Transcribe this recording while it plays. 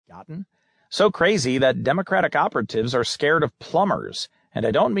gotten. So crazy that Democratic operatives are scared of plumbers, and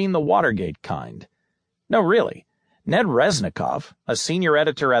I don't mean the Watergate kind. No, really. Ned Resnikoff, a senior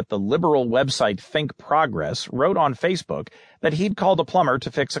editor at the liberal website Think Progress, wrote on Facebook that he'd called a plumber to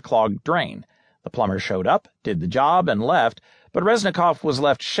fix a clogged drain. The plumber showed up, did the job, and left, but Resnikoff was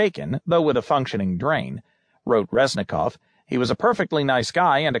left shaken, though with a functioning drain. Wrote Resnikoff, he was a perfectly nice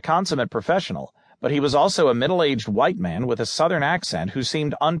guy and a consummate professional, but he was also a middle-aged white man with a southern accent who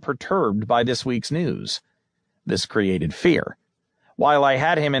seemed unperturbed by this week's news. This created fear. While I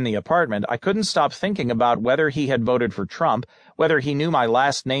had him in the apartment, I couldn't stop thinking about whether he had voted for Trump, whether he knew my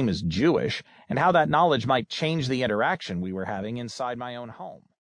last name is Jewish, and how that knowledge might change the interaction we were having inside my own home.